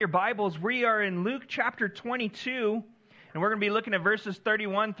Your Bibles, we are in Luke chapter 22, and we're going to be looking at verses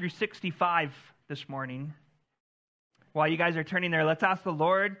 31 through 65 this morning. While you guys are turning there, let's ask the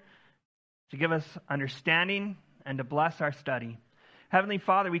Lord to give us understanding and to bless our study. Heavenly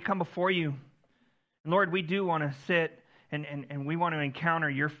Father, we come before you. And Lord, we do want to sit and we want to encounter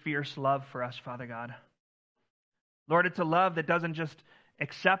your fierce love for us, Father God. Lord, it's a love that doesn't just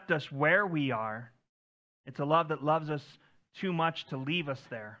accept us where we are. It's a love that loves us too much to leave us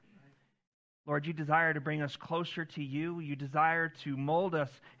there. Lord, you desire to bring us closer to you. You desire to mold us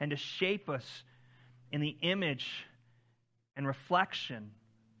and to shape us in the image and reflection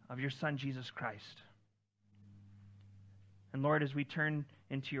of your Son, Jesus Christ. And Lord, as we turn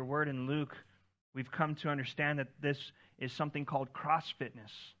into your word in Luke, we've come to understand that this is something called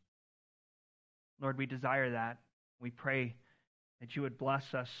cross-fitness. Lord, we desire that. We pray that you would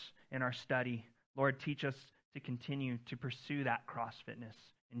bless us in our study. Lord, teach us to continue to pursue that cross-fitness.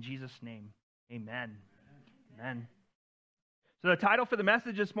 In Jesus' name, amen. Amen. So the title for the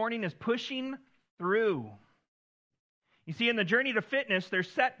message this morning is Pushing Through. You see, in the journey to fitness,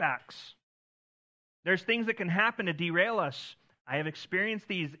 there's setbacks. There's things that can happen to derail us. I have experienced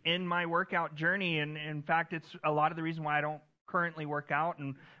these in my workout journey, and in fact, it's a lot of the reason why I don't currently work out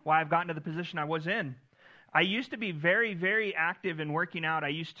and why I've gotten to the position I was in. I used to be very, very active in working out. I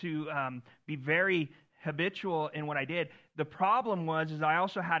used to be very habitual in what I did. The problem was I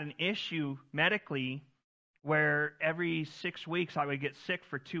also had an issue medically where every 6 weeks I would get sick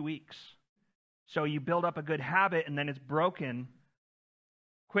for 2 weeks. So you build up a good habit and then it's broken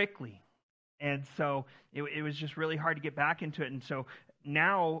quickly. And so it was just really hard to get back into it. And so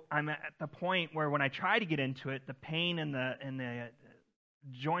now I'm at the point where when I try to get into it, the pain and the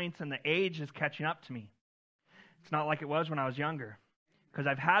joints and the age is catching up to me. It's not like it was when I was younger. Because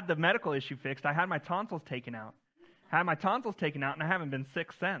I've had the medical issue fixed. I had my tonsils taken out. And I haven't been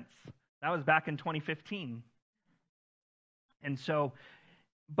sick since. That was back in 2015. And so,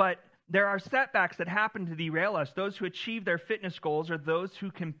 but there are setbacks that happen to derail us. Those who achieve their fitness goals are those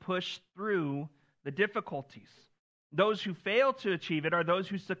who can push through the difficulties. Those who fail to achieve it are those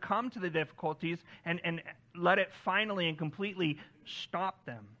who succumb to the difficulties and let it finally and completely stop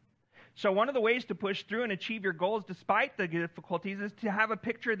them. So one of the ways to push through and achieve your goals despite the difficulties is to have a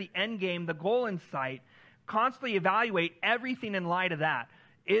picture of the end game, the goal in sight. Constantly evaluate everything in light of that.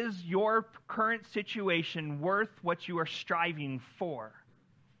 Is your current situation worth what you are striving for?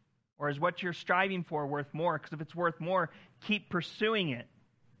 Or is what you're striving for worth more? Because if it's worth more, keep pursuing it.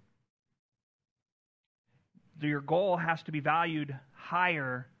 Your goal has to be valued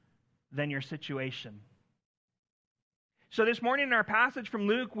higher than your situation. So this morning in our passage from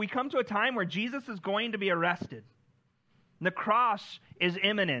Luke, we come to a time where Jesus is going to be arrested. The cross is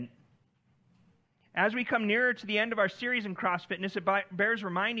imminent. As we come nearer to the end of our series in CrossFitness, it bears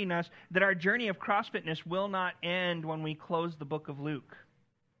reminding us that our journey of CrossFitness will not end when we close the book of Luke.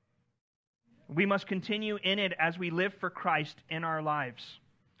 We must continue in it as we live for Christ in our lives.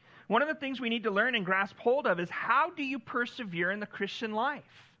 One of the things we need to learn and grasp hold of is how do you persevere in the Christian life?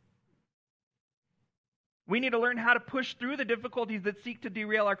 We need to learn how to push through the difficulties that seek to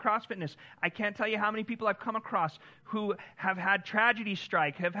derail our cross-fitness. I can't tell you how many people I've come across who have had tragedy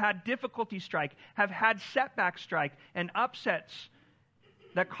strike, have had difficulty strike, have had setback strike, and upsets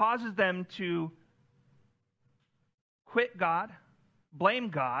that causes them to quit God, blame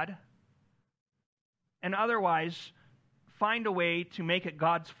God, and otherwise find a way to make it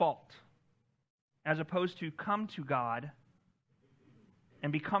God's fault, as opposed to come to God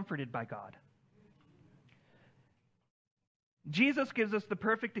and be comforted by God. Jesus gives us the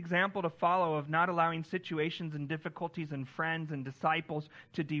perfect example to follow of not allowing situations and difficulties and friends and disciples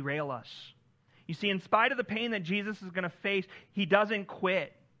to derail us. You see, in spite of the pain that Jesus is going to face, he doesn't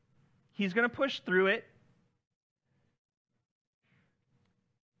quit. He's going to push through it.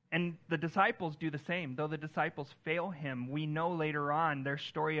 And the disciples do the same. Though the disciples fail him, we know later on their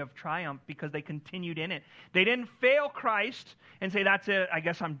story of triumph because they continued in it. They didn't fail Christ and say, that's it, I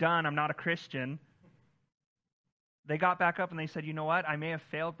guess I'm done, I'm not a Christian. They got back up and they said, you know what, I may have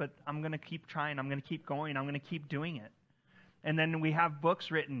failed, but I'm going to keep trying. I'm going to keep going. I'm going to keep doing it. And then we have books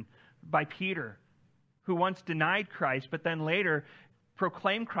written by Peter, who once denied Christ, but then later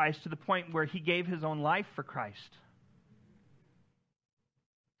proclaimed Christ to the point where he gave his own life for Christ.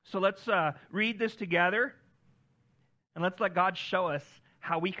 So let's read this together, and let's let God show us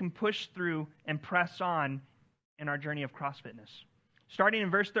how we can push through and press on in our journey of CrossFitness. Starting in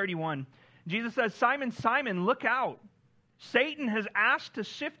verse 31, Jesus says, Simon, Simon, look out. Satan has asked to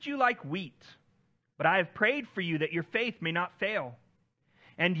sift you like wheat, but I have prayed for you that your faith may not fail.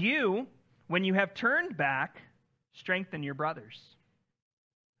 And you, when you have turned back, strengthen your brothers.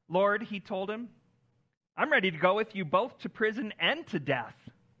 Lord, he told him, I'm ready to go with you both to prison and to death.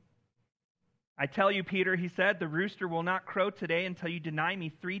 I tell you, Peter, he said, the rooster will not crow today until you deny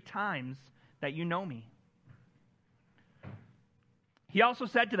me 3 times that you know me. He also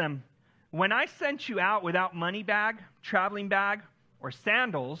said to them, when I sent you out without money bag, traveling bag, or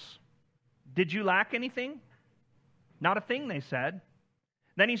sandals, did you lack anything? Not a thing, they said.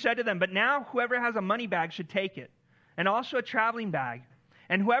 Then he said to them, but now whoever has a money bag should take it, and also a traveling bag.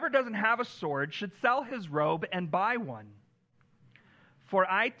 And whoever doesn't have a sword should sell his robe and buy one. For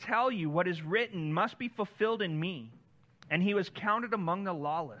I tell you, what is written must be fulfilled in me. And he was counted among the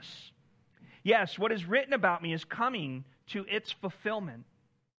lawless. Yes, what is written about me is coming to its fulfillment.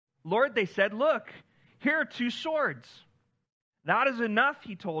 Lord, they said, look, here are 2 swords. That is enough,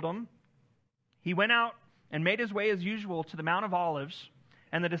 he told them. He went out and made his way as usual to the Mount of Olives,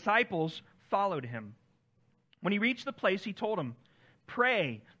 and the disciples followed him. When he reached the place, he told them,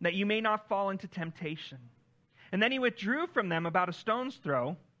 pray that you may not fall into temptation. And then he withdrew from them about a stone's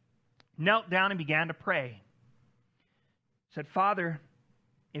throw, knelt down and began to pray. He said, Father,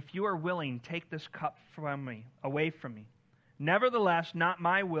 if you are willing, take this cup from me, away from me. Nevertheless, not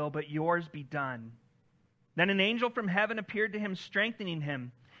my will, but yours be done. Then an angel from heaven appeared to him, strengthening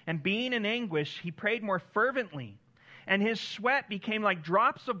him. And being in anguish, he prayed more fervently. And his sweat became like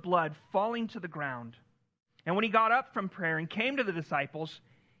drops of blood falling to the ground. And when he got up from prayer and came to the disciples,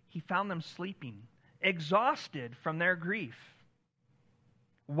 he found them sleeping, exhausted from their grief.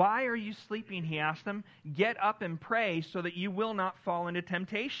 Why are you sleeping? He asked them. Get up and pray so that you will not fall into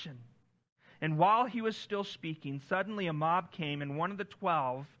temptation. And while he was still speaking, suddenly a mob came, and one of the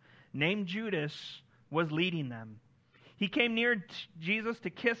 12, named Judas, was leading them. He came near Jesus to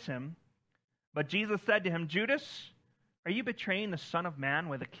kiss him, but Jesus said to him, Judas, are you betraying the Son of Man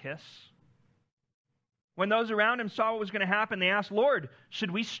with a kiss? When those around him saw what was going to happen, they asked, Lord,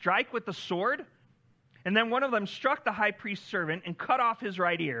 should we strike with the sword? And then one of them struck the high priest's servant and cut off his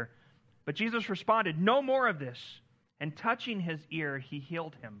right ear. But Jesus responded, no more of this. And touching his ear, he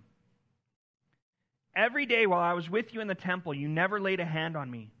healed him. Every day while I was with you in the temple, you never laid a hand on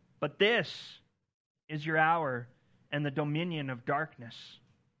me. But this is your hour and the dominion of darkness.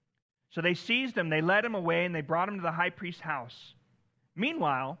 So they seized him, they led him away, and they brought him to the high priest's house.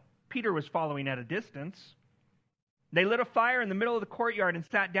 Meanwhile, Peter was following at a distance. They lit a fire in the middle of the courtyard and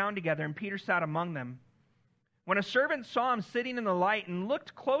sat down together, and Peter sat among them. When a servant saw him sitting in the light and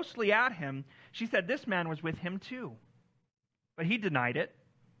looked closely at him, she said, this man was with him too. But he denied it.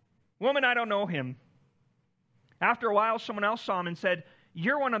 Woman, I don't know him. After a while, someone else saw him and said,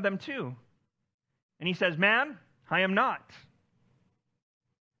 you're one of them too. And he says, man, I am not.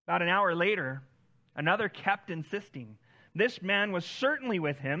 About an hour later, another kept insisting. This man was certainly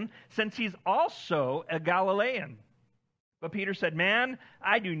with him, since he's also a Galilean. But Peter said, man,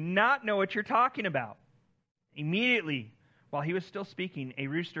 I do not know what you're talking about. Immediately, while he was still speaking, a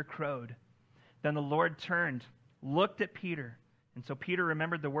rooster crowed. Then the Lord turned, looked at Peter. And so Peter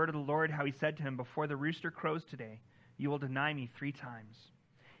remembered the word of the Lord, how he said to him, before the rooster crows today, you will deny me 3 times.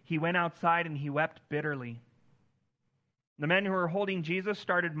 He went outside and he wept bitterly. The men who were holding Jesus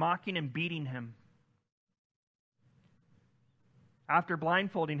started mocking and beating him. After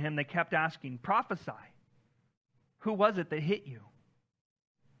blindfolding him, they kept asking, prophesy. Who was it that hit you?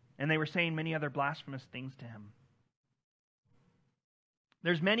 And they were saying many other blasphemous things to him.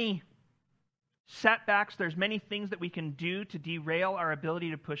 There's many setbacks, there's many things that we can do to derail our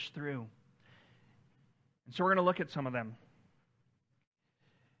ability to push through. And so we're going to look at some of them.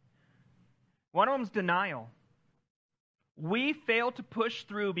 One of them is denial. We fail to push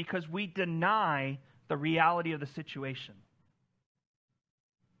through because we deny the reality of the situation.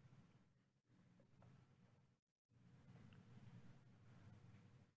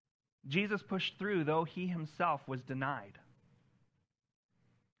 Jesus pushed through, though he himself was denied.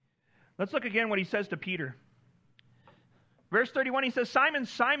 Let's look again what he says to Peter. Verse 31, he says, Simon,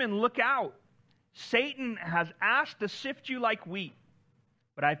 Simon, look out. Satan has asked to sift you like wheat,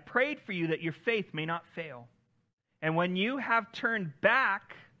 but I've prayed for you that your faith may not fail. And when you have turned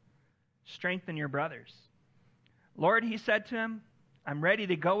back, strengthen your brothers. Lord, he said to him, I'm ready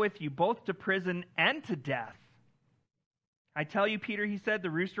to go with you both to prison and to death. I tell you, Peter, he said, the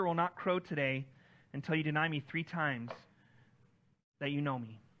rooster will not crow today until you deny me 3 times that you know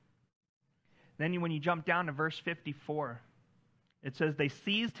me. Then when you jump down to verse 54, it says, they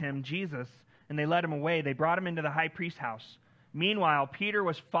seized him, Jesus, and they led him away. They brought him into the high priest's house. Meanwhile, Peter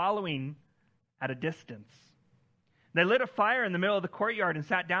was following at a distance. They lit a fire in the middle of the courtyard and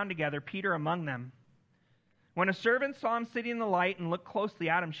sat down together, Peter among them. When a servant saw him sitting in the light and looked closely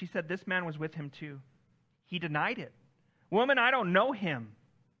at him, she said, this man was with him too. He denied it. Woman, I don't know him.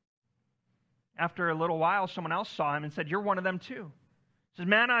 After a little while, someone else saw him and said, "You're one of them too." He says,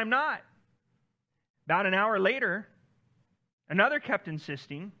 "Man, I'm not." About an hour later, another kept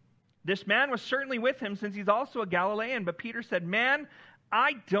insisting. This man was certainly with him, since he's also a Galilean. But Peter said, "Man,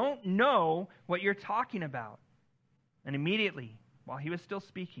 I don't know what you're talking about." And immediately, while he was still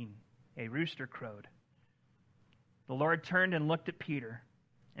speaking, a rooster crowed. The Lord turned and looked at Peter.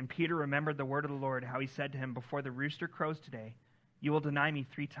 And Peter remembered the word of the Lord, how he said to him, "Before the rooster crows today, you will deny me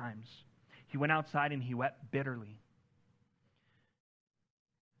 3 times. He went outside and he wept bitterly.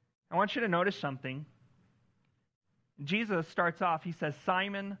 I want you to notice something. Jesus starts off, he says,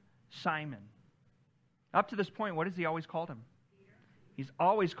 "Simon, Simon." Up to this point, what has he always called him? Peter. He's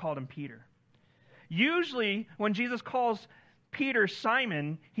always called him Peter. Usually, when Jesus calls Peter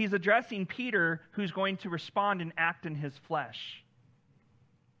Simon, he's addressing Peter, who's going to respond and act in his flesh.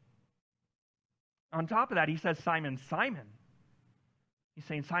 On top of that, he says, "Simon, Simon." He's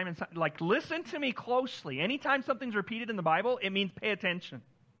saying, "Simon, Simon." Like, listen to me closely. Anytime something's repeated in the Bible, it means pay attention.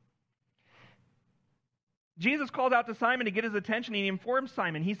 Jesus calls out to Simon to get his attention, and he informs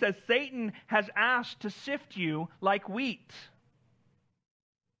Simon. He says, "Satan has asked to sift you like wheat."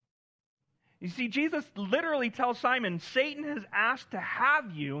 You see, Jesus literally tells Simon, Satan has asked to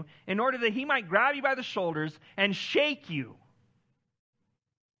have you in order that he might grab you by the shoulders and shake you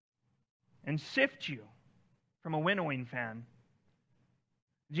and sift you from a winnowing fan.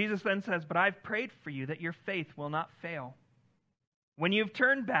 Jesus then says, "But I've prayed for you that your faith will not fail. When you've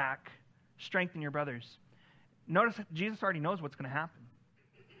turned back, strengthen your brothers." Notice that Jesus already knows what's going to happen.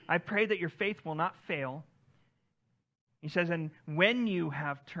 "I pray that your faith will not fail." He says, "And when you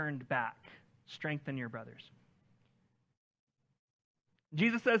have turned back, strengthen your brothers."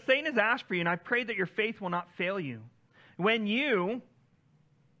 Jesus says, Satan has asked for you, and I pray that your faith will not fail you. When you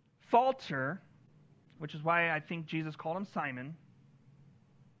falter, which is why I think Jesus called him Simon,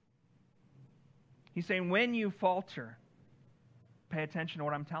 he's saying, when you falter, pay attention to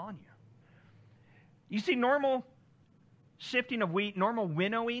what I'm telling you. You see, normal sifting of wheat, normal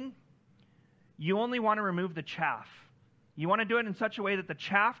winnowing, you only want to remove the chaff. You want to do it in such a way that the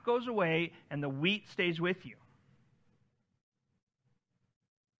chaff goes away and the wheat stays with you.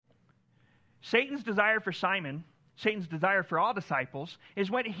 Satan's desire for Simon, Satan's desire for all disciples,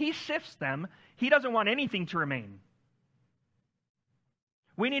 is when he sifts them, he doesn't want anything to remain.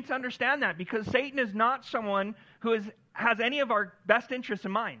 We need to understand that, because Satan is not someone who has any of our best interests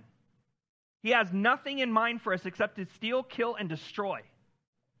in mind. He has nothing in mind for us except to steal, kill, and destroy.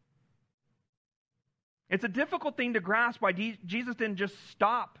 It's a difficult thing to grasp why Jesus didn't just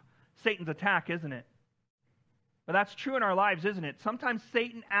stop Satan's attack, isn't it? But that's true in our lives, isn't it? Sometimes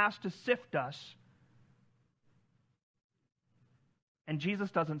Satan asks to sift us, and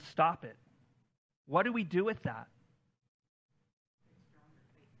Jesus doesn't stop it. What do we do with that?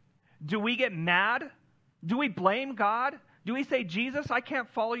 Do we get mad? Do we blame God? Do we say, "Jesus, I can't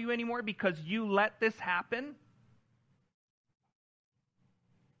follow you anymore because you let this happen"?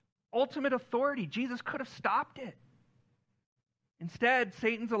 Ultimate authority. Jesus could have stopped it. Instead,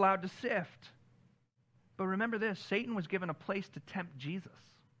 Satan's allowed to sift. But remember this, Satan was given a place to tempt Jesus.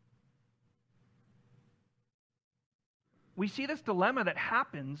 We see this dilemma that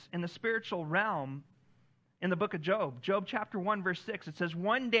happens in the spiritual realm in the book of Job. Job chapter 1, verse 6, it says,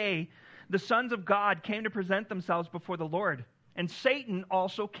 "One day the sons of God came to present themselves before the Lord, and Satan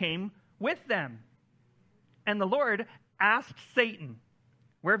also came with them. And the Lord asked Satan,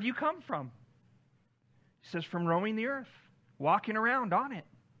 'Where have you come from?' He says, 'From roaming the earth, walking around on it.'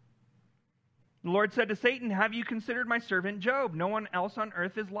 The Lord said to Satan, 'Have you considered my servant Job? No one else on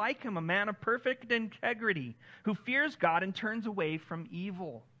earth is like him, a man of perfect integrity, who fears God and turns away from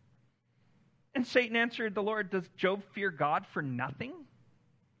evil.' And Satan answered the Lord, 'Does Job fear God for nothing?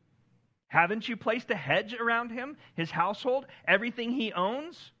 Haven't you placed a hedge around him, his household, everything he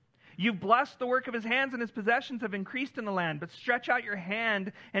owns? You've blessed the work of his hands, and his possessions have increased in the land. But stretch out your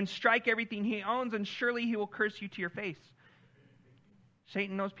hand and strike everything he owns, and surely he will curse you to your face.'"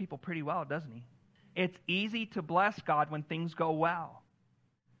 Satan knows people pretty well, doesn't he? It's easy to bless God when things go well.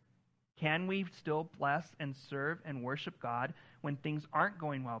 Can we still bless and serve and worship God when things aren't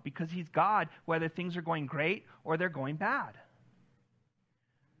going well? Because he's God, whether things are going great or they're going bad.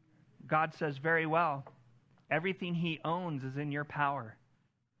 God says, "Very well, everything he owns is in your power.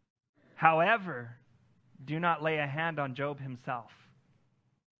 However, do not lay a hand on Job himself."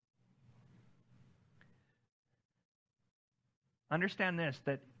 Understand this,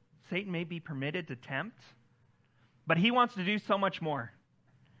 that Satan may be permitted to tempt, but he wants to do so much more.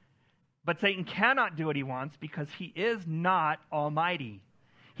 But Satan cannot do what he wants because he is not almighty.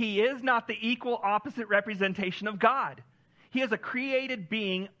 He is not the equal opposite representation of God. He is a created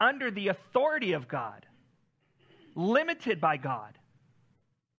being under the authority of God, limited by God.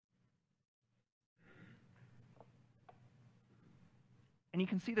 And you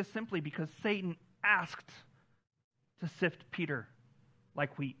can see this simply because Satan asked to sift Peter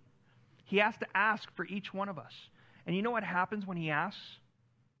like wheat. He has to ask for each one of us. And you know what happens when he asks?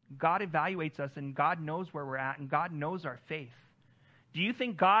 God evaluates us, and God knows where we're at, and God knows our faith. Do you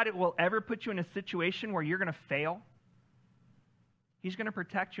think God will ever put you in a situation where you're going to fail? He's going to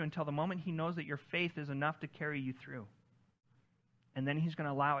protect you until the moment he knows that your faith is enough to carry you through. And then he's going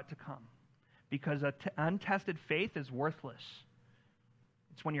to allow it to come. Because untested faith is worthless.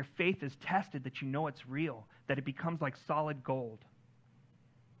 It's when your faith is tested that you know it's real, that it becomes like solid gold.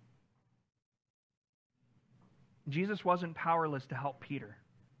 Jesus wasn't powerless to help Peter.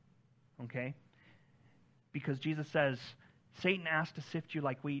 Okay? Because Jesus says, Satan asked to sift you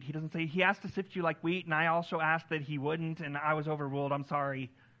like wheat. He doesn't say, he asked to sift you like wheat, and I also asked that he wouldn't, and I was overruled. I'm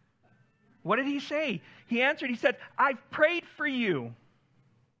sorry. What did he say? He answered, he said, I've prayed for you.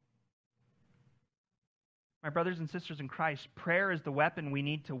 My brothers and sisters in Christ, prayer is the weapon we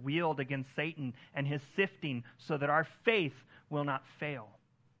need to wield against Satan and his sifting so that our faith will not fail.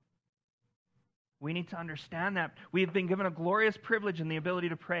 We need to understand that we have been given a glorious privilege in the ability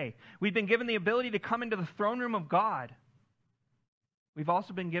to pray. We've been given the ability to come into the throne room of God. We've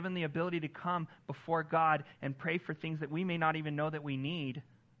also been given the ability to come before God and pray for things that we may not even know that we need,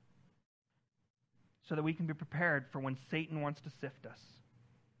 so that we can be prepared for when Satan wants to sift us.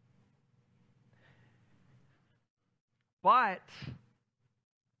 But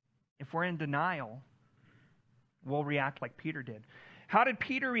if we're in denial, we'll react like Peter did. How did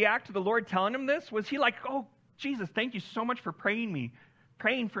Peter react to the Lord telling him this? Was he like, oh, Jesus, thank you so much for praying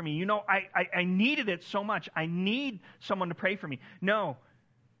for me. You know, I needed it so much. I need someone to pray for me. No.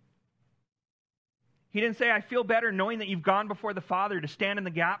 He didn't say, I feel better knowing that you've gone before the Father to stand in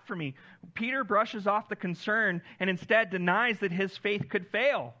the gap for me. Peter brushes off the concern and instead denies that his faith could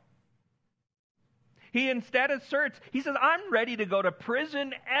fail. He instead asserts, he says, I'm ready to go to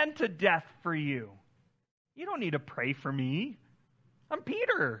prison and to death for you. You don't need to pray for me. I'm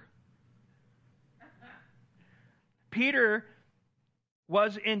Peter. Peter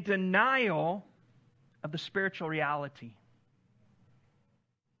was in denial of the spiritual reality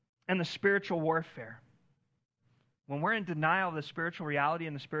and the spiritual warfare. When we're in denial of the spiritual reality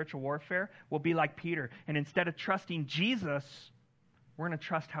and the spiritual warfare, we'll be like Peter. And instead of trusting Jesus, we're going to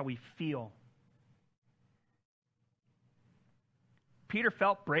trust how we feel. Peter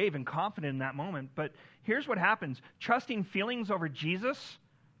felt brave and confident in that moment, but here's what happens. Trusting feelings over Jesus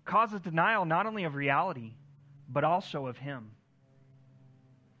causes denial not only of reality, but also of him.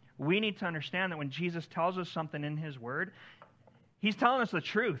 We need to understand that when Jesus tells us something in his word, he's telling us the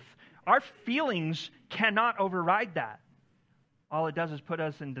truth. Our feelings cannot override that. All it does is put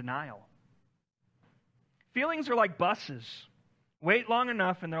us in denial. Feelings are like buses. Wait long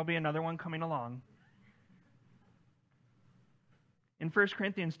enough and there'll be another one coming along. In 1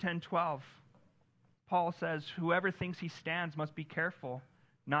 Corinthians 10:12, Paul says, whoever thinks he stands must be careful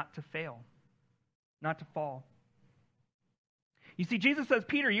not to fail, not to fall. You see, Jesus says,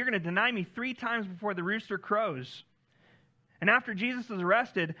 Peter, you're going to deny me 3 times before the rooster crows. And after Jesus is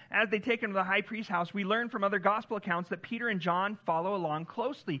arrested, as they take him to the high priest's house, we learn from other gospel accounts that Peter and John follow along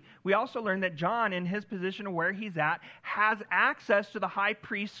closely. We also learn that John, in his position of where he's at, has access to the high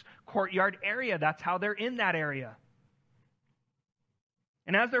priest's courtyard area. That's how they're in that area.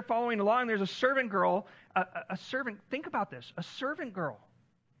 And as they're following along, there's a servant girl, a servant, think about this, a servant girl.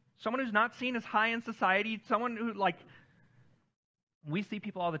 Someone who's not seen as high in society, someone who, like, we see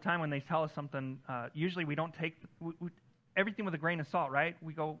people all the time when they tell us something, usually we don't take everything with a grain of salt, right?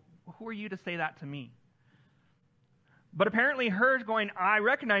 We go, who are you to say that to me? But apparently hers going, I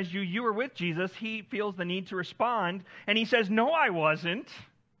recognize you, you were with Jesus, he feels the need to respond, and he says, no, I wasn't.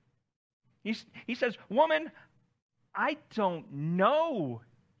 He says, woman, I don't know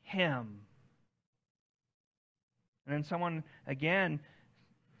him. And then someone again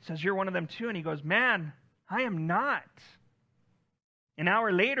says, you're one of them too. And he goes, man, I am not. An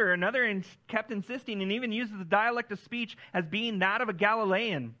hour later, another kept insisting and even uses the dialect of speech as being that of a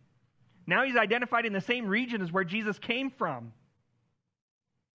Galilean. Now he's identified in the same region as where Jesus came from.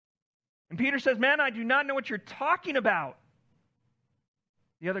 And Peter says, man, I do not know what you're talking about.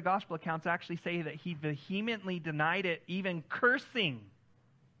 The other gospel accounts actually say that he vehemently denied it, even cursing.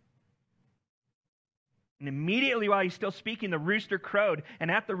 And immediately while he's still speaking, the rooster crowed.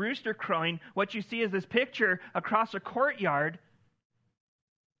 And at the rooster crowing, what you see is this picture across a courtyard.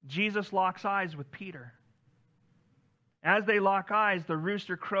 Jesus locks eyes with Peter. As they lock eyes, the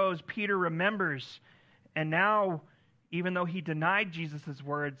rooster crows. Peter remembers. And now even though he denied Jesus'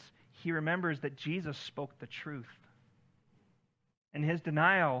 words, he remembers that Jesus spoke the truth. And his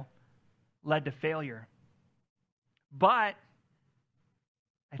denial led to failure. But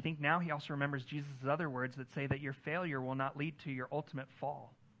I think now he also remembers Jesus' other words that say that your failure will not lead to your ultimate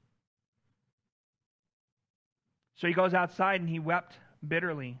fall. So he goes outside and he wept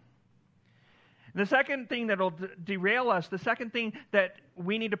bitterly. The second thing that will derail us, the second thing that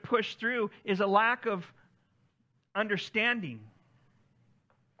we need to push through is a lack of understanding.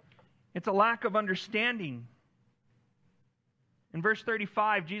 It's a lack of understanding. In verse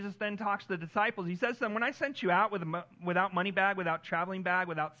 35, Jesus then talks to the disciples. He says to them, when I sent you out without money bag, without traveling bag,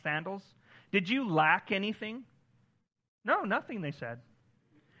 without sandals, did you lack anything? No, nothing, they said.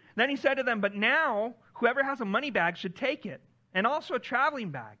 Then he said to them, but now whoever has a money bag should take it, and also a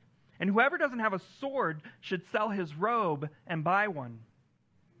traveling bag. And whoever doesn't have a sword should sell his robe and buy one.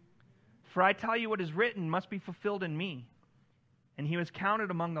 For I tell you what is written must be fulfilled in me. And he was counted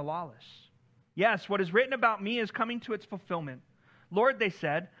among the lawless. Yes, what is written about me is coming to its fulfillment. Lord, they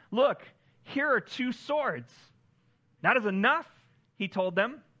said, look, here are 2 swords. That is enough, he told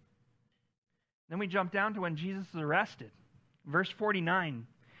them. Then we jump down to when Jesus is arrested. Verse 49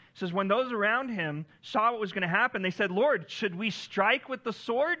 says, when those around him saw what was going to happen, they said, Lord, should we strike with the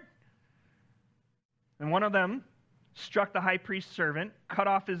sword? And one of them struck the high priest's servant, cut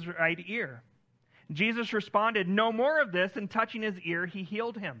off his right ear. Jesus responded, no more of this, and touching his ear, he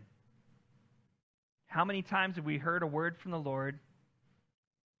healed him. How many times have we heard a word from the Lord,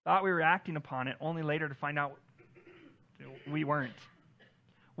 thought we were acting upon it, only later to find out we weren't?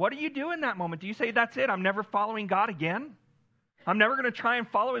 What do you do in that moment? Do you say, that's it, I'm never following God again? I'm never going to try and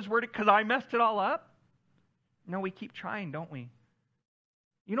follow his word because I messed it all up? No, we keep trying, don't we?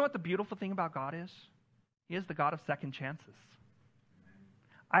 You know what the beautiful thing about God is? He is the God of second chances.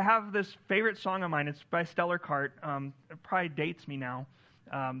 I have this favorite song of mine. It's by Stellar Cart. It probably dates me now.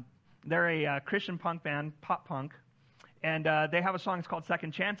 They're a Christian punk band, pop punk, and they have a song. It's called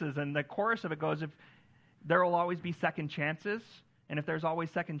Second Chances, and the chorus of it goes, "If there will always be second chances, and if there's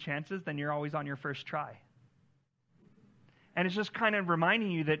always second chances, then you're always on your first try." And it's just kind of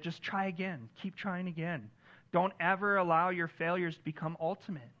reminding you that just try again. Keep trying again. Don't ever allow your failures to become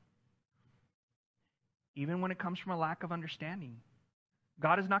ultimate, even when it comes from a lack of understanding.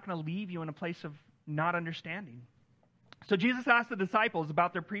 God is not going to leave you in a place of not understanding. So Jesus asked the disciples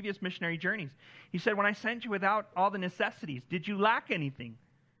about their previous missionary journeys. He said, when I sent you without all the necessities, did you lack anything?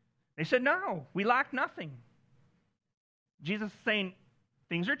 They said, no, we lack nothing. Jesus is saying,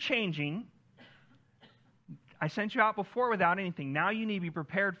 things are changing. I sent you out before without anything. Now you need to be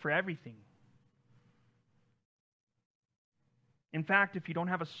prepared for everything. In fact, if you don't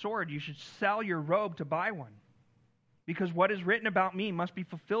have a sword, you should sell your robe to buy one. Because what is written about me must be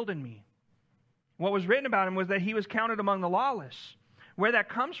fulfilled in me. What was written about him was that he was counted among the lawless. Where that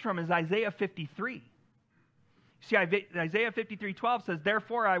comes from is Isaiah 53. See, Isaiah 53:12 says,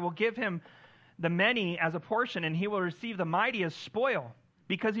 therefore I will give him the many as a portion, and he will receive the mighty as spoil,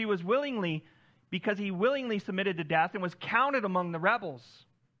 because he willingly submitted to death and was counted among the rebels.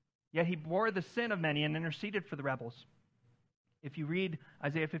 Yet he bore the sin of many and interceded for the rebels. If you read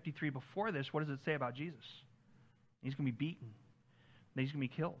Isaiah 53 before this, what does it say about Jesus? He's going to be beaten. That he's going to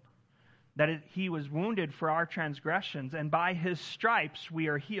be killed. That he was wounded for our transgressions, and by his stripes we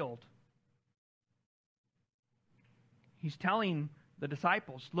are healed. He's telling the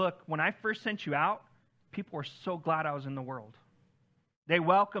disciples, look, when I first sent you out, people were so glad I was in the world. They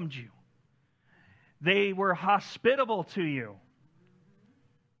welcomed you. They were hospitable to you.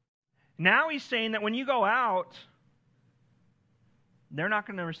 Now he's saying that when you go out, they're not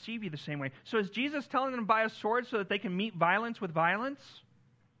going to receive you the same way. So is Jesus telling them to buy a sword so that they can meet violence with violence?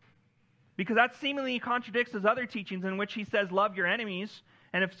 Because that seemingly contradicts his other teachings in which he says, love your enemies,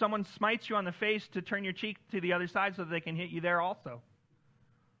 and if someone smites you on the face, to turn your cheek to the other side so that they can hit you there also.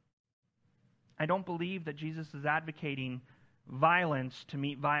 I don't believe that Jesus is advocating violence to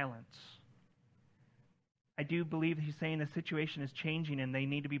meet violence. I do believe he's saying the situation is changing and they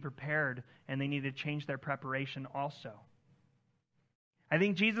need to be prepared and they need to change their preparation also. I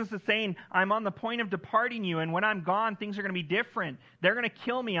think Jesus is saying, I'm on the point of departing you, and when I'm gone, things are going to be different. They're going to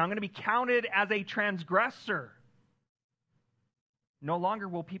kill me. I'm going to be counted as a transgressor. No longer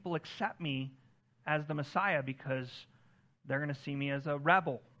will people accept me as the Messiah because they're going to see me as a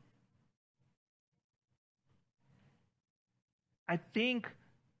rebel. I think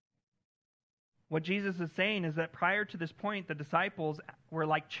what Jesus is saying is that prior to this point, the disciples were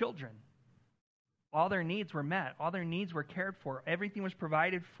like children. All their needs were met. All their needs were cared for. Everything was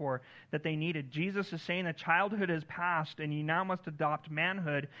provided for that they needed. Jesus is saying that childhood has passed and you now must adopt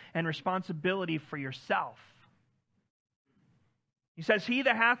manhood and responsibility for yourself. He says, he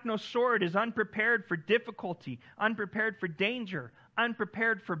that hath no sword is unprepared for difficulty, unprepared for danger,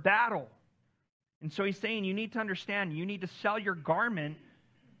 unprepared for battle. And so he's saying you need to understand, you need to sell your garment,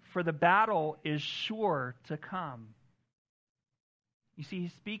 for the battle is sure to come. You see,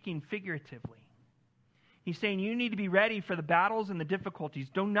 he's speaking figuratively. He's saying you need to be ready for the battles and the difficulties.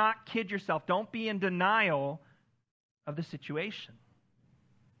 Do not kid yourself. Don't be in denial of the situation.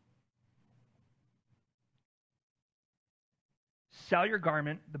 Sell your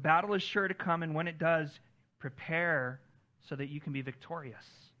garment. The battle is sure to come, and when it does, prepare so that you can be victorious.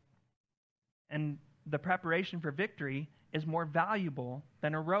 And the preparation for victory is more valuable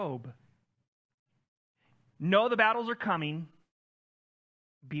than a robe. Know the battles are coming.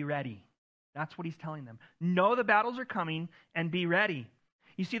 Be ready. That's what he's telling them. Know the battles are coming and be ready.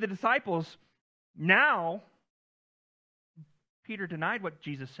 You see, the disciples, now, Peter denied what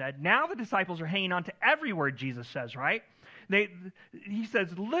Jesus said. Now the disciples are hanging on to every word Jesus says, right? He says,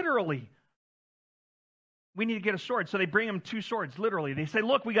 literally, we need to get a sword. So they bring him 2 swords, literally. They say,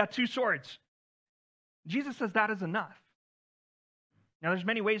 look, we got 2 swords. Jesus says that is enough. Now, there's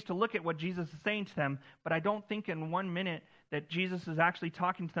many ways to look at what Jesus is saying to them, but I don't think in 1 minute that Jesus is actually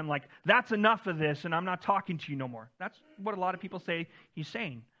talking to them like, that's enough of this, and I'm not talking to you no more. That's what a lot of people say he's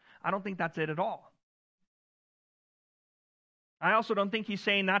saying. I don't think that's it at all. I also don't think he's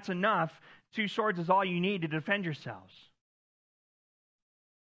saying that's enough. 2 swords is all you need to defend yourselves.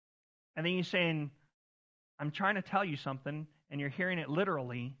 And then he's saying, I'm trying to tell you something, and you're hearing it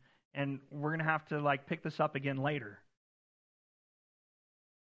literally, and we're going to have to pick this up again later.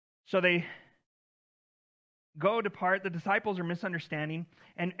 So they go depart. The disciples are misunderstanding,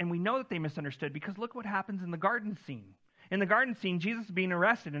 and we know that they misunderstood because look what happens in the garden scene. In the garden scene, Jesus is being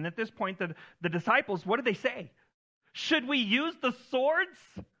arrested, and at this point, the disciples, what do they say? Should we use the swords?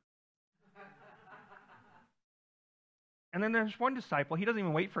 And then there's one disciple, he doesn't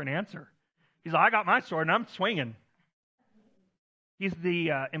even wait for an answer. He's like, I got my sword, and I'm swinging. He's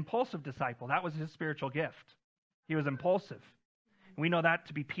the impulsive disciple. That was his spiritual gift. He was impulsive. We know that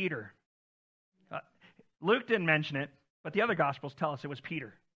to be Peter. Luke didn't mention it, but the other Gospels tell us it was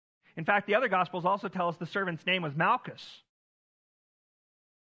Peter. In fact, the other Gospels also tell us the servant's name was Malchus.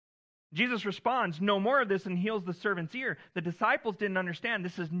 Jesus responds, no more of this, and heals the servant's ear. The disciples didn't understand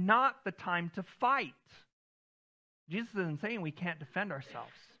this is not the time to fight. Jesus isn't saying we can't defend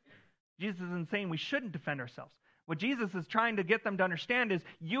ourselves. Jesus isn't saying we shouldn't defend ourselves. What Jesus is trying to get them to understand is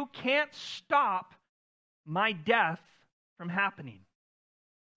you can't stop my death from happening.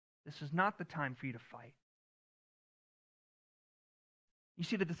 This is not the time for you to fight. You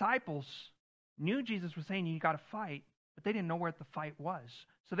see, the disciples knew Jesus was saying you got to fight, but they didn't know where the fight was.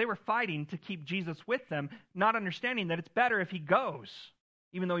 So they were fighting to keep Jesus with them, not understanding that it's better if he goes,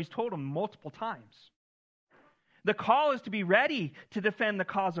 even though he's told them multiple times. The call is to be ready to defend the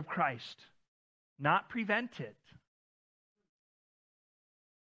cause of Christ, not prevent it.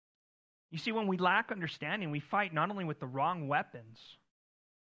 You see, when we lack understanding, we fight not only with the wrong weapons,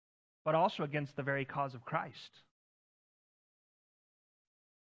 but also against the very cause of Christ.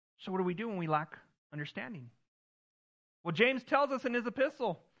 So what do we do when we lack understanding? Well, James tells us in his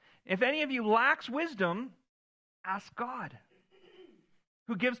epistle, if any of you lacks wisdom, ask God,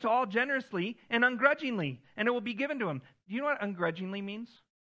 who gives to all generously and ungrudgingly, and it will be given to him. Do you know what ungrudgingly means?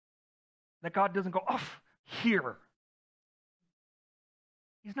 That God doesn't go, here.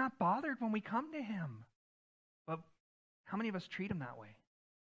 He's not bothered when we come to him. But how many of us treat him that way?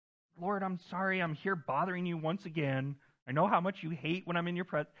 Lord, I'm sorry I'm here bothering you once again. I know how much you hate when I'm in your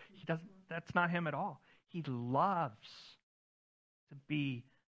presence. That's not him at all. He loves to be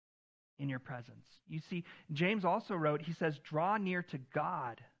in your presence. You see, James also wrote, he says, draw near to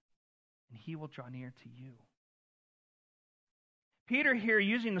God, and he will draw near to you. Peter here,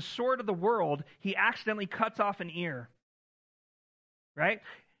 using the sword of the world, he accidentally cuts off an ear. Right?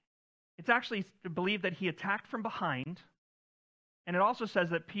 It's actually believed that he attacked from behind, and it also says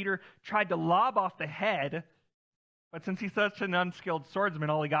that Peter tried to lob off the head, but since he's such an unskilled swordsman,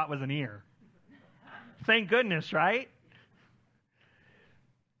 all he got was an ear. Thank goodness, right?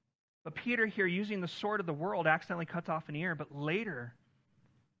 But Peter here, using the sword of the world, accidentally cuts off an ear, but later,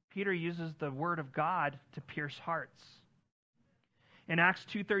 Peter uses the word of God to pierce hearts. In Acts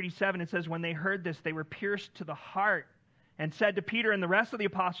 2:37, it says, when they heard this, they were pierced to the heart and said to Peter and the rest of the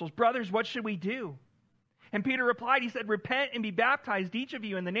apostles, brothers, what should we do? And Peter replied, he said, repent and be baptized, each of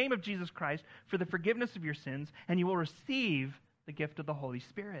you, in the name of Jesus Christ, for the forgiveness of your sins, and you will receive the gift of the Holy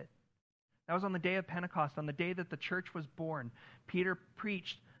Spirit. That was on the day of Pentecost, on the day that the church was born. Peter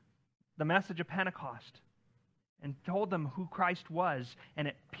preached the message of Pentecost and told them who Christ was, and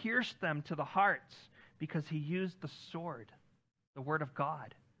it pierced them to the hearts because he used the sword. the Word of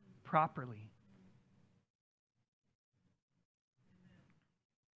God properly.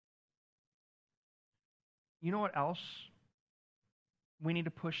 You know what else we need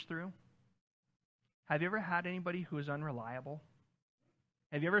to push through? Have you ever had anybody who is unreliable?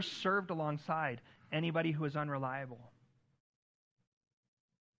 Have you ever served alongside anybody who is unreliable?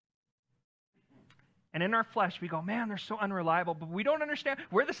 And in our flesh, we go, man, they're so unreliable, but we don't understand.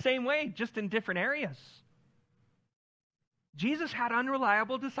 We're the same way, just in different areas. Jesus had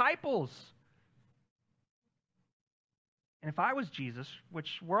unreliable disciples. And if I was Jesus,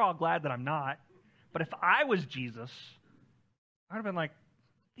 which we're all glad that I'm not, but if I was Jesus, I'd have been like,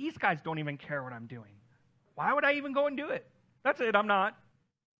 these guys don't even care what I'm doing. Why would I even go and do it? That's it, I'm not.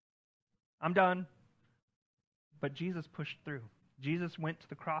 I'm done. But Jesus pushed through. Jesus went to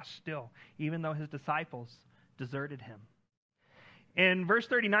the cross still, even though his disciples deserted him. In verse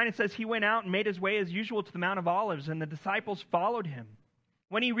 39, it says, he went out and made his way as usual to the Mount of Olives, and the disciples followed him.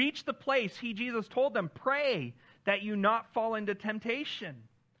 When he reached the place, Jesus told them, pray that you not fall into temptation.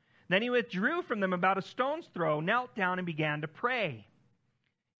 Then he withdrew from them about a stone's throw, knelt down, and began to pray.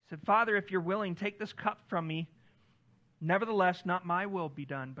 He said, Father, if you're willing, take this cup from me. Nevertheless, not my will be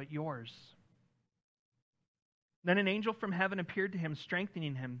done, but yours. Then an angel from heaven appeared to him,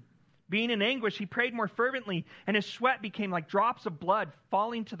 strengthening him. Being in anguish, he prayed more fervently, and his sweat became like drops of blood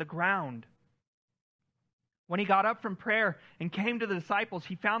falling to the ground. When he got up from prayer and came to the disciples,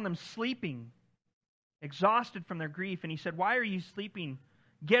 he found them sleeping, exhausted from their grief. And he said, why are you sleeping?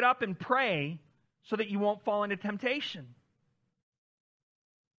 Get up and pray so that you won't fall into temptation.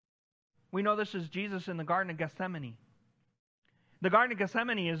 We know this is Jesus in the Garden of Gethsemane. The Garden of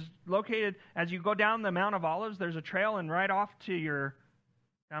Gethsemane is located, as you go down the Mount of Olives, there's a trail, and right off to your,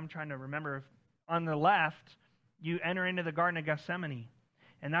 I'm trying to remember, on the left, you enter into the Garden of Gethsemane.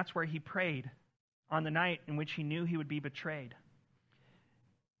 And that's where he prayed on the night in which he knew he would be betrayed.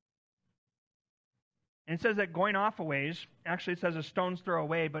 And it says that going off a ways, actually it says a stone's throw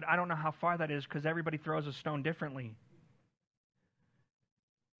away, but I don't know how far that is because everybody throws a stone differently.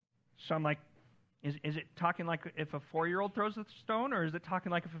 So I'm like, is it talking like if a 4-year-old throws a stone, or is it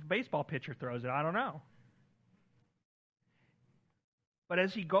talking like if a baseball pitcher throws it? I don't know. But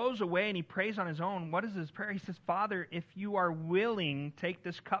as he goes away and he prays on his own, what is his prayer? He says, Father, if you are willing, take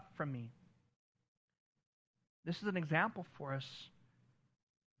this cup from me. This is an example for us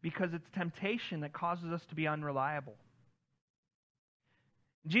because it's temptation that causes us to be unreliable.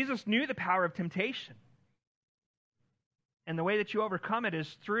 Jesus knew the power of temptation. And the way that you overcome it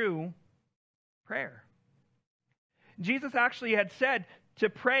is through prayer. Jesus actually had said to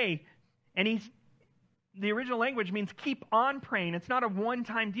pray, and the original language means keep on praying. It's not a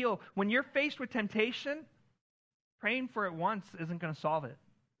one-time deal. When you're faced with temptation, praying for it once isn't going to solve it.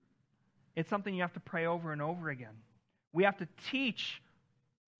 It's something you have to pray over and over again. We have to teach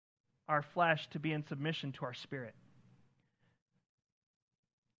our flesh to be in submission to our spirit.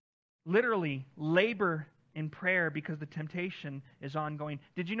 Literally, labor in prayer because the temptation is ongoing.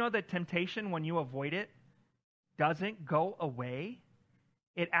 Did you know that temptation, when you avoid it, doesn't go away?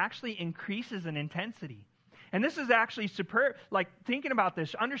 It actually increases in intensity. And this is actually superb. Like, thinking about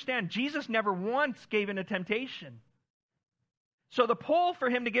this, understand, Jesus never once gave in to temptation. So the pull for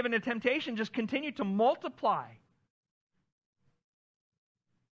him to give in to temptation just continued to multiply.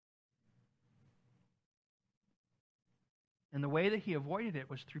 And the way that he avoided it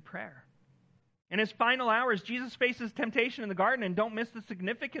was through prayer. In his final hours, Jesus faces temptation in the garden, and don't miss the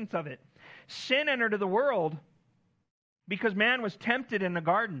significance of it. Sin entered the world because man was tempted in the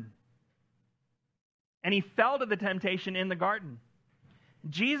garden. And he fell to the temptation in the garden.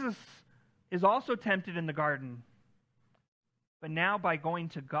 Jesus is also tempted in the garden. But now by going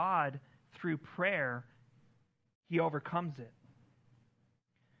to God through prayer, he overcomes it.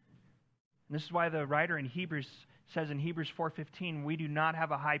 And this is why the writer in Hebrews says in Hebrews 4:15, we do not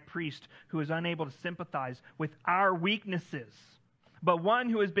have a high priest who is unable to sympathize with our weaknesses, but one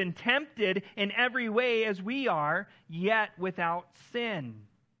who has been tempted in every way as we are, yet without sin.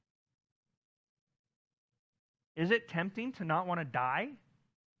 Is it tempting to not want to die?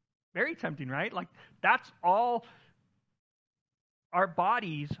 Very tempting, right? Like, that's all. Our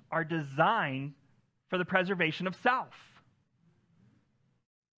bodies are designed for the preservation of self.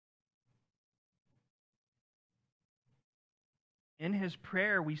 In his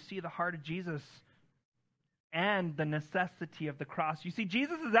prayer, we see the heart of Jesus and the necessity of the cross. You see,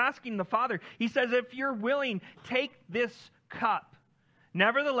 Jesus is asking the Father, he says, if you're willing, take this cup.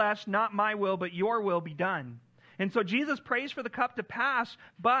 Nevertheless, not my will, but your will be done. And so Jesus prays for the cup to pass,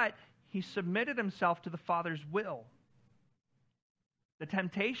 but he submitted himself to the Father's will. The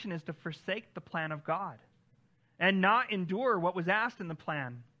temptation is to forsake the plan of God. and not endure what was asked in the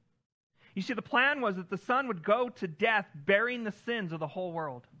plan. You see, the plan was that the Son would go to death bearing the sins of the whole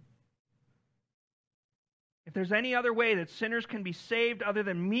world. If there's any other way that sinners can be saved other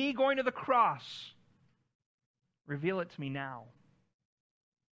than me going to the cross, reveal it to me now.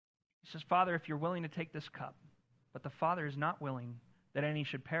 He says, Father, if you're willing to take this cup, but the Father is not willing that any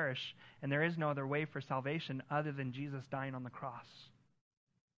should perish, and there is no other way for salvation other than Jesus dying on the cross.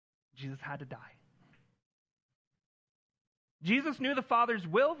 Jesus had to die. Jesus knew the Father's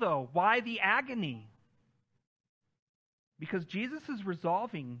will, though. Why the agony? Because Jesus is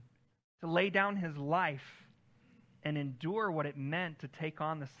resolving to lay down his life and endure what it meant to take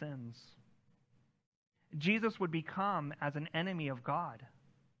on the sins. Jesus would become as an enemy of God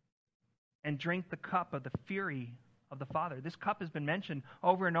and drink the cup of the fury of the Father. This cup has been mentioned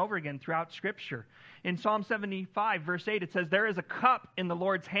over and over again throughout Scripture. In Psalm 75, verse 8, it says, "There is a cup in the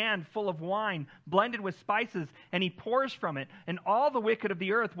Lord's hand full of wine, blended with spices, and he pours from it, and all the wicked of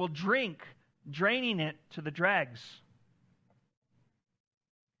the earth will drink, draining it to the dregs."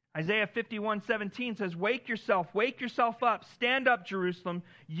 Isaiah 51:17 says, wake yourself up, stand up, Jerusalem,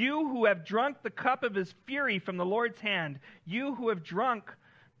 you who have drunk the cup of his fury from the Lord's hand, you who have drunk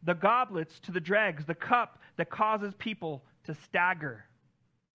the goblets to the dregs, the cup that causes people to stagger.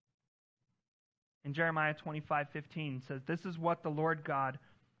 In Jeremiah 25:15 says, "This is what the Lord God,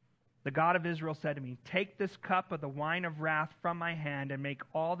 the God of Israel, said to me, take this cup of the wine of wrath from my hand and make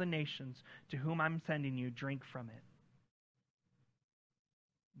all the nations to whom I'm sending you drink from it."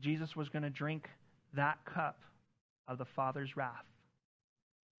 Jesus was going to drink that cup of the Father's wrath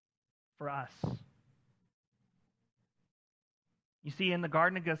for us. You see, in the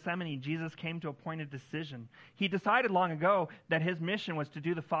Garden of Gethsemane, Jesus came to a point of decision. He decided long ago that his mission was to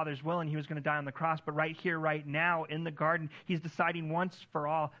do the Father's will and he was going to die on the cross. But right here, right now, in the garden, he's deciding once for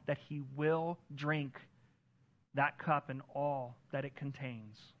all that he will drink that cup and all that it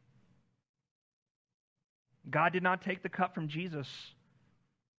contains. God did not take the cup from Jesus.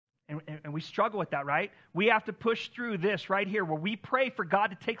 And we struggle with that, right? We have to push through this right here where we pray for God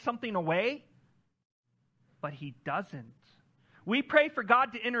to take something away, but he doesn't. We pray for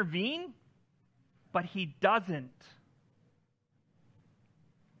God to intervene, but he doesn't.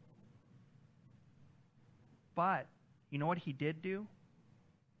 But you know what he did do?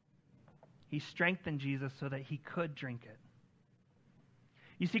 He strengthened Jesus so that he could drink it.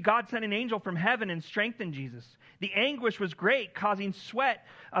 You see, God sent an angel from heaven and strengthened Jesus. The anguish was great, causing sweat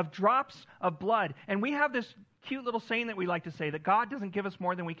of drops of blood. And we have this cute little saying that we like to say, that God doesn't give us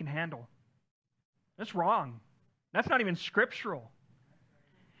more than we can handle. That's wrong. That's not even scriptural.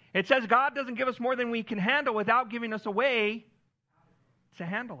 It says God doesn't give us more than we can handle without giving us a way to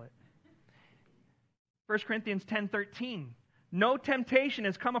handle it. 1 Corinthians 10:13. "No temptation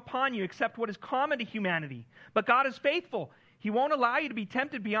has come upon you except what is common to humanity. But God is faithful. He won't allow you to be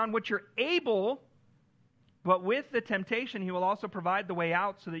tempted beyond what you're able, but with the temptation, he will also provide the way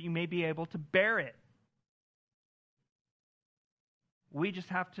out so that you may be able to bear it." We just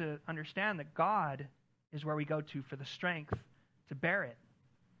have to understand that God is where we go to for the strength to bear it.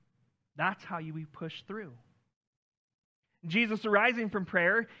 That's how we push through. Jesus arising from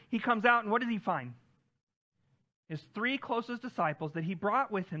prayer, he comes out and what does he find? His three closest disciples that he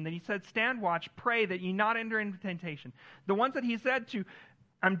brought with him, that he said, "Stand watch, pray that ye not enter into temptation." The ones that he said to,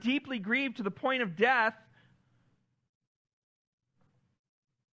 "I'm deeply grieved to the point of death.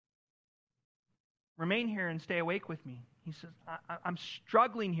 Remain here and stay awake with me." He says, I'm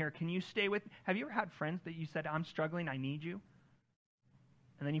struggling here. Can you stay with me? Have you ever had friends that you said, "I'm struggling, I need you"?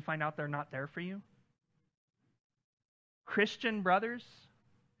 And then you find out they're not there for you? Christian brothers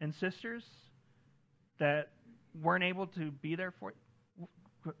and sisters that weren't able to be there for you,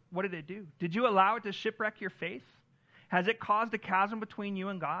 what did it do? Did you allow it to shipwreck your faith? Has it caused a chasm between you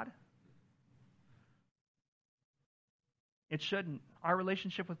and God? It shouldn't. Our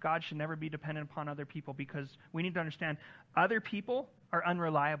relationship with God should never be dependent upon other people, because we need to understand other people are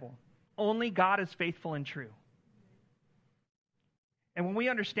unreliable. Only God is faithful and true. And when we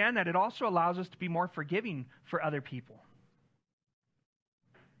understand that, it also allows us to be more forgiving for other people.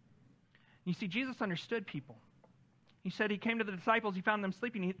 You see, Jesus understood people. He said he came to the disciples, he found them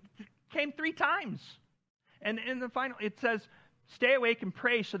sleeping. He came 3 times. And in the final, it says, "Stay awake and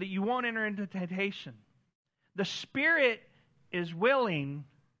pray so that you won't enter into temptation." The spirit is willing,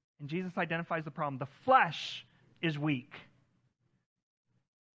 and Jesus identifies the problem. The flesh is weak.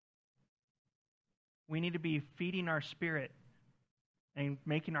 We need to be feeding our spirit and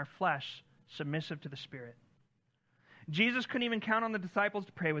making our flesh submissive to the Spirit. Jesus couldn't even count on the disciples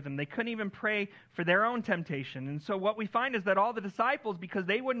to pray with him. They couldn't even pray for their own temptation. And so what we find is that all the disciples, because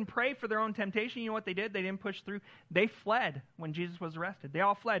they wouldn't pray for their own temptation, you know what they did? They didn't push through. They fled when Jesus was arrested. They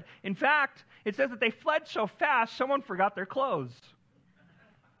all fled. In fact, it says that they fled so fast, someone forgot their clothes.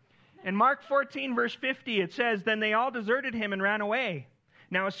 In Mark 14, verse 50, it says, "Then they all deserted him and ran away.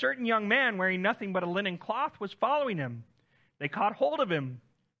 Now a certain young man wearing nothing but a linen cloth was following him. They caught hold of him,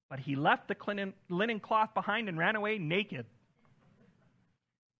 but he left the linen cloth behind and ran away naked."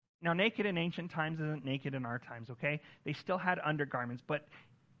 Now, naked in ancient times isn't naked in our times, okay? They still had undergarments, but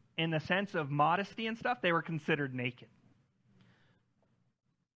in the sense of modesty and stuff, they were considered naked.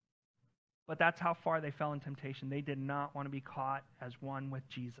 But that's how far they fell in temptation. They did not want to be caught as one with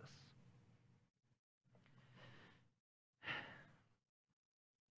Jesus.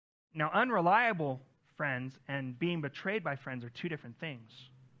 Now, unreliable friends and being betrayed by friends are two different things.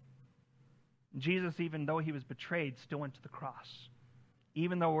 Jesus, even though he was betrayed, still went to the cross.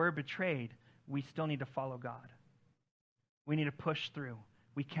 Even though we're betrayed, we still need to follow God. We need to push through.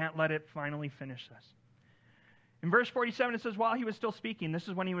 We can't let it finally finish us. In verse 47, it says, while he was still speaking, this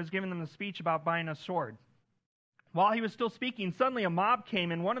is when he was giving them the speech about buying a sword. While he was still speaking, suddenly a mob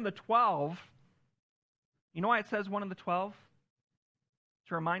came, and one of the 12, you know why it says one of the 12?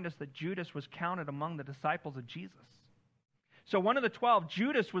 To remind us that Judas was counted among the disciples of Jesus. So one of the 12,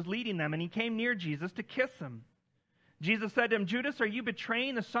 Judas, was leading them, and he came near Jesus to kiss him. Jesus said to him, "Judas, are you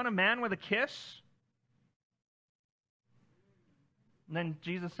betraying the Son of Man with a kiss?" And then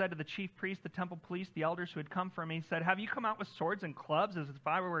Jesus said to the chief priests, the temple police, the elders who had come for him, he said, "Have you come out with swords and clubs as if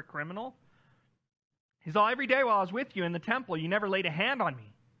I were a criminal?" He said, "Every day while I was with you in the temple, you never laid a hand on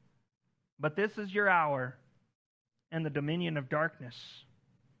me. But this is your hour and the dominion of darkness."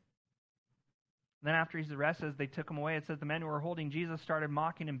 Then after he's arrested, they took him away. It says the men who were holding Jesus started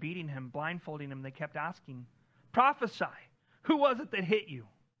mocking and beating him, blindfolding him. They kept asking, "Prophesy, who was it that hit you?"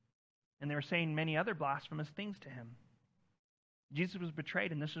 And they were saying many other blasphemous things to him. Jesus was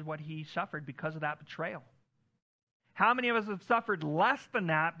betrayed, and this is what he suffered because of that betrayal. How many of us have suffered less than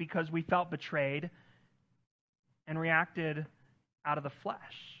that because we felt betrayed and reacted out of the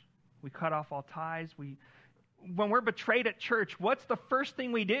flesh? We cut off all ties. When we're betrayed at church, what's the first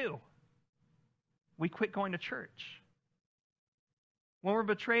thing we do? We quit going to church. When we're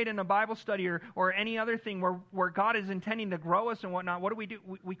betrayed in a Bible study or any other thing where God is intending to grow us and whatnot, what do?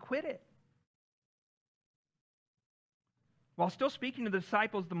 We quit it. While still speaking to the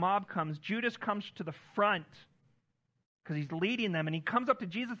disciples, the mob comes. Judas comes to the front because he's leading them, and he comes up to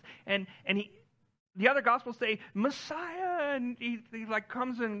Jesus, and the other Gospels say, "Messiah," and he like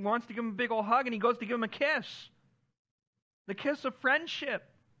comes and wants to give him a big old hug, and he goes to give him a kiss. The kiss of friendship.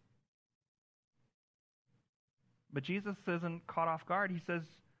 But Jesus isn't caught off guard. He says,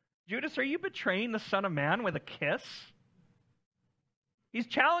 "Judas, are you betraying the Son of Man with a kiss?" He's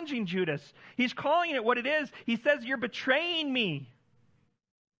challenging Judas. He's calling it what it is. He says, "You're betraying me."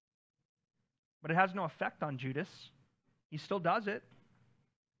 But it has no effect on Judas. He still does it.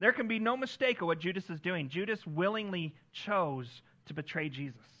 There can be no mistake of what Judas is doing. Judas willingly chose to betray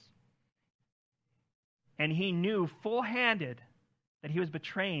Jesus. And he knew full-handed that he was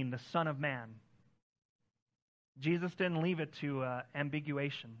betraying the Son of Man. Jesus didn't leave it to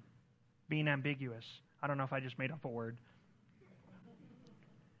ambiguation, being ambiguous. I don't know if I just made up a word.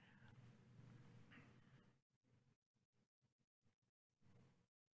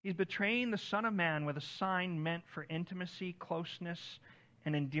 He's betraying the Son of Man with a sign meant for intimacy, closeness,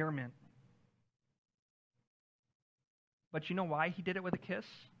 and endearment. But you know why he did it with a kiss?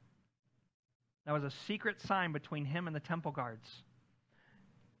 That was a secret sign between him and the temple guards.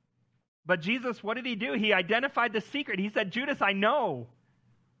 But Jesus, what did he do? He identified the secret. He said, "Judas, I know."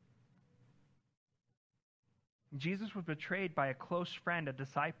 Jesus was betrayed by a close friend, a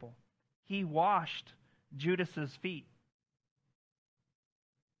disciple. He washed Judas's feet.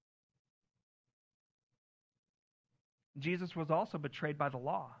 Jesus was also betrayed by the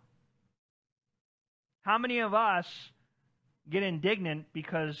law. How many of us get indignant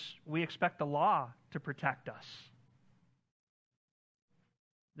because we expect the law to protect us?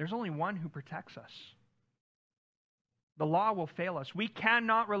 There's only one who protects us. The law will fail us. We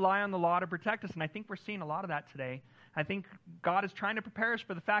cannot rely on the law to protect us, and I think we're seeing a lot of that today. I think God is trying to prepare us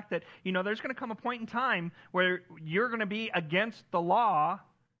for the fact that, there's going to come a point in time where you're going to be against the law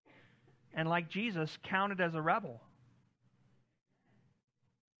and, like Jesus, counted as a rebel.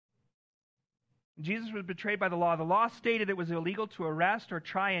 Jesus was betrayed by the law. The law stated it was illegal to arrest or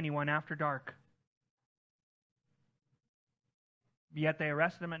try anyone after dark. Yet they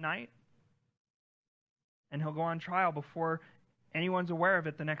arrested him at night, and he'll go on trial before anyone's aware of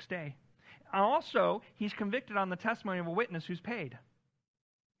it the next day. also, he's convicted on the testimony of a witness who's paid.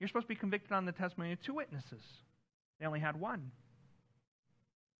 You're supposed to be convicted on the testimony of 2 witnesses. They only had 1.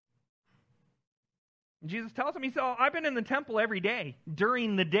 And Jesus tells him, he said, I've been in the temple every day,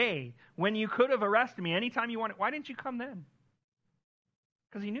 during the day, when you could have arrested me anytime you wanted. Why didn't you come then?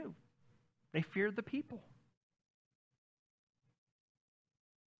 Because he knew. They feared the people.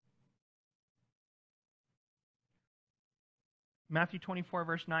 Matthew 24,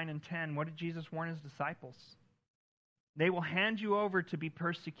 verse 9 and 10, what did Jesus warn his disciples? They will hand you over to be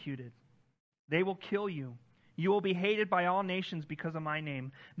persecuted. They will kill you. You will be hated by all nations because of my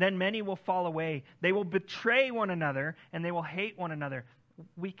name. Then many will fall away. They will betray one another, and they will hate one another.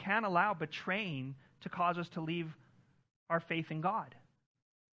 We can't allow betraying to cause us to leave our faith in God.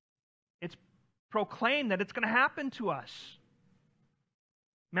 It's proclaimed that it's going to happen to us.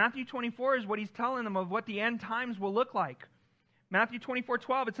 Matthew 24 is what he's telling them of what the end times will look like. Matthew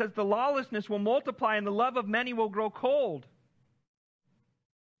 24:12, it says, the lawlessness will multiply and the love of many will grow cold.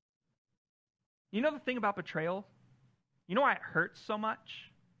 You know the thing about betrayal? You know why it hurts so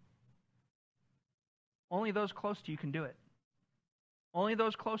much? Only those close to you can do it. Only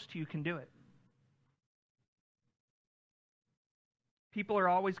those close to you can do it. People are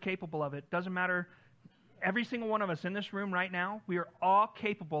always capable of it. Doesn't matter. Every single one of us in this room right now, we are all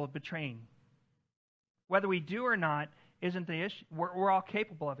capable of betraying. Whether we do or not isn't the issue. We're all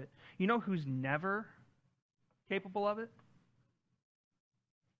capable of it. You know who's never capable of it?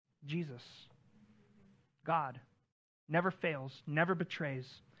 Jesus. God. Never fails, never betrays.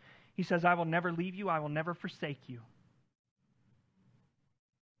 He says, I will never leave you, I will never forsake you.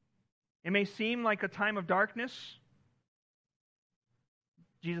 It may seem like a time of darkness.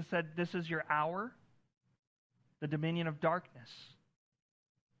 Jesus said, this is your hour, the dominion of darkness.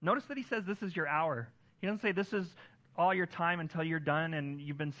 Notice that he says this is your hour. He doesn't say this is all your time until you're done and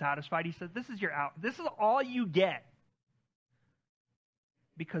you've been satisfied. He says this is your hour. This is all you get.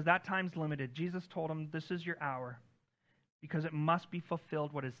 Because that time's limited. Jesus told him this is your hour. Because it must be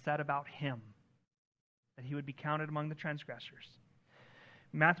fulfilled what is said about him. That he would be counted among the transgressors.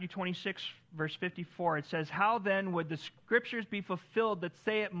 Matthew 26, verse 54, it says, how then would the scriptures be fulfilled that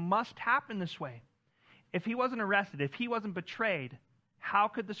say it must happen this way? If he wasn't arrested, if he wasn't betrayed, how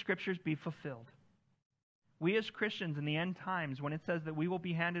could the scriptures be fulfilled? We as Christians in the end times, when it says that we will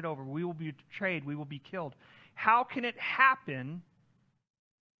be handed over, we will be betrayed, we will be killed, how can it happen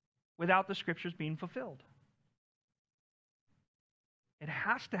without the scriptures being fulfilled? It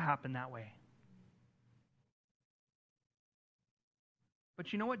has to happen that way.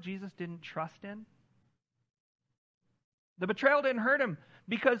 But you know what Jesus didn't trust in? The betrayal didn't hurt him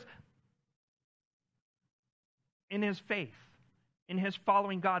because in his faith, in his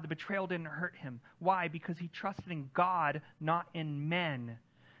following God, the betrayal didn't hurt him. Why? Because he trusted in God, not in men.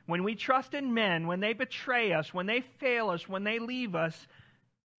 When we trust in men, when they betray us, when they fail us, when they leave us,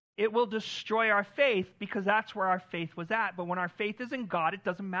 it will destroy our faith because that's where our faith was at. But when our faith is in God, it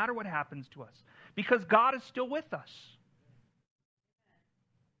doesn't matter what happens to us because God is still with us.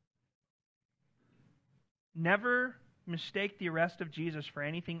 Never mistake the arrest of Jesus for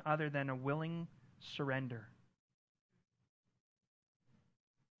anything other than a willing surrender.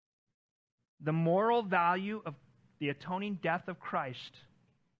 The moral value of the atoning death of Christ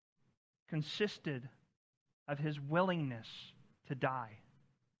consisted of his willingness to die.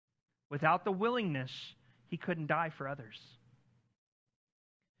 Without the willingness, he couldn't die for others.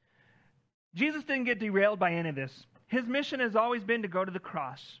 Jesus didn't get derailed by any of this. His mission has always been to go to the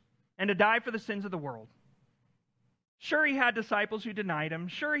cross and to die for the sins of the world. Sure, he had disciples who denied him.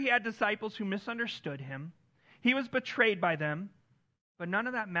 Sure, he had disciples who misunderstood him. He was betrayed by them. But none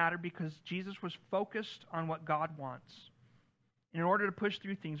of that mattered because Jesus was focused on what God wants. In order to push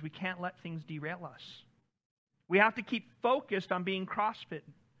through things, we can't let things derail us. We have to keep focused on being CrossFit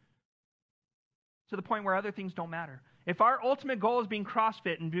to the point where other things don't matter. If our ultimate goal is being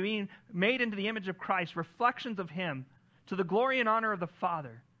CrossFit and being made into the image of Christ, reflections of him, to the glory and honor of the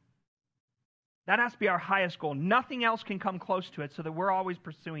Father, that has to be our highest goal. Nothing else can come close to it so that we're always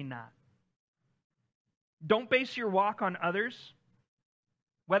pursuing that. Don't base your walk on others,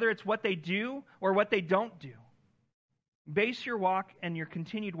 whether it's what they do or what they don't do. Base your walk and your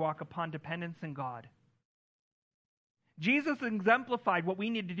continued walk upon dependence in God. Jesus exemplified what we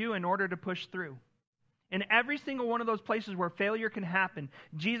need to do in order to push through. In every single one of those places where failure can happen,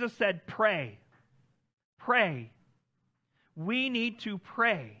 Jesus said, pray. Pray. We need to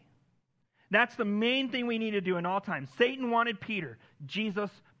pray. That's the main thing we need to do in all times. Satan wanted Peter. Jesus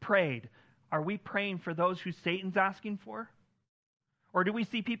prayed. Are we praying for those who Satan's asking for? Or do we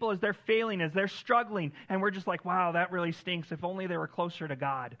see people as they're failing, as they're struggling, and we're just like, wow, that really stinks. If only they were closer to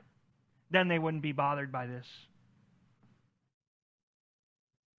God. Then they wouldn't be bothered by this.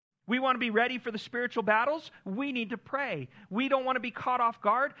 We want to be ready for the spiritual battles. We need to pray. We don't want to be caught off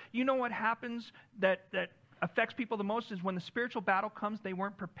guard. You know what happens that affects people the most is when the spiritual battle comes, they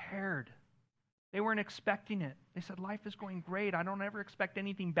weren't prepared. They weren't expecting it. They said, life is going great. I don't ever expect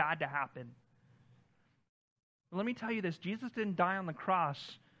anything bad to happen. But let me tell you this. Jesus didn't die on the cross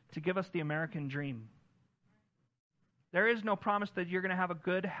to give us the American dream. There is no promise that you're going to have a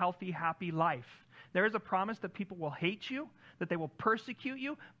good, healthy, happy life. There is a promise that people will hate you, that they will persecute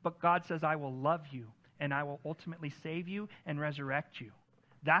you, but God says, I will love you, and I will ultimately save you and resurrect you.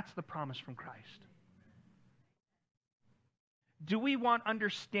 That's the promise from Christ. Do we want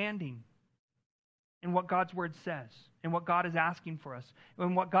understanding in what God's Word says, and what God is asking for us,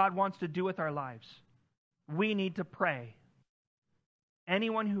 and what God wants to do with our lives? We need to pray.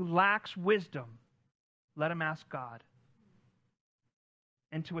 Anyone who lacks wisdom, let him ask God.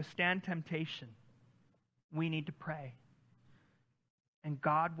 And to withstand temptation, we need to pray. And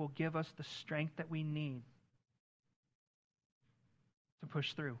God will give us the strength that we need to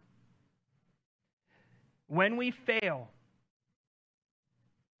push through. When we fail,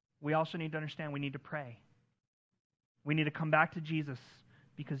 we also need to understand we need to pray. We need to come back to Jesus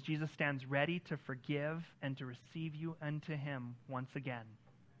because Jesus stands ready to forgive and to receive you unto Him once again.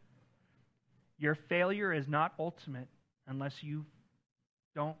 Your failure is not ultimate unless you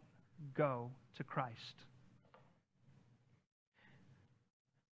don't go to Christ.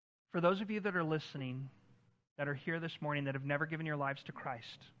 For those of you that are listening, that are here this morning, that have never given your lives to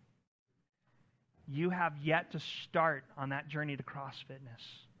Christ, you have yet to start on that journey to CrossFitness.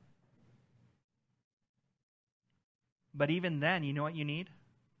 But even then, you know what you need?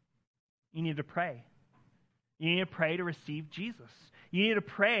 You need to pray. You need to pray to receive Jesus. You need to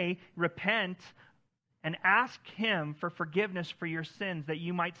pray, repent, and ask Him for forgiveness for your sins, that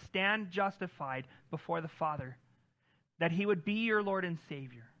you might stand justified before the Father, that He would be your Lord and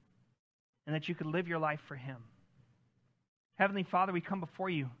Savior, and that you could live your life for Him. Heavenly Father, we come before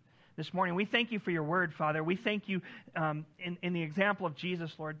you this morning. We thank you for your word, Father. We thank you in the example of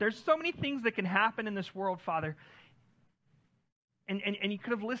Jesus, Lord. There's so many things that can happen in this world, Father. And you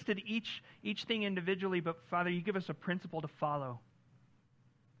could have listed each thing individually, but Father, you give us a principle to follow.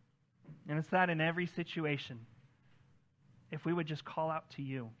 And it's that in every situation, if we would just call out to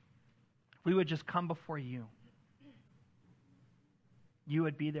you, if we would just come before you, you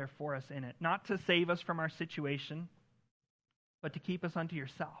would be there for us in it. Not to save us from our situation, but to keep us unto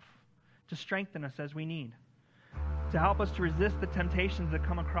yourself, to strengthen us as we need, to help us to resist the temptations that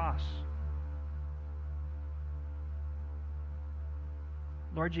come across.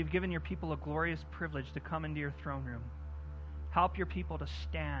 Lord, you've given your people a glorious privilege to come into your throne room. Help your people to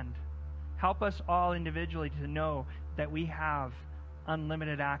stand. Help us all individually to know that we have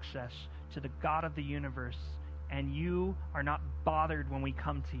unlimited access to the God of the universe, and you are not bothered when we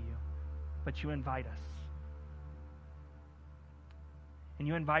come to you, but you invite us. And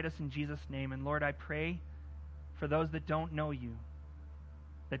you invite us in Jesus' name. And Lord, I pray for those that don't know you,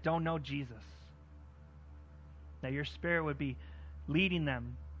 that don't know Jesus, that your Spirit would be leading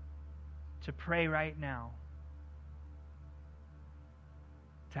them to pray right now,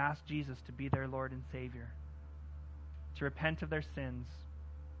 to ask Jesus to be their Lord and Savior, to repent of their sins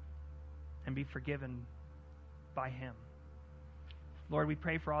and be forgiven by Him. Lord, we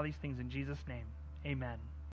pray for all these things in Jesus' name. Amen.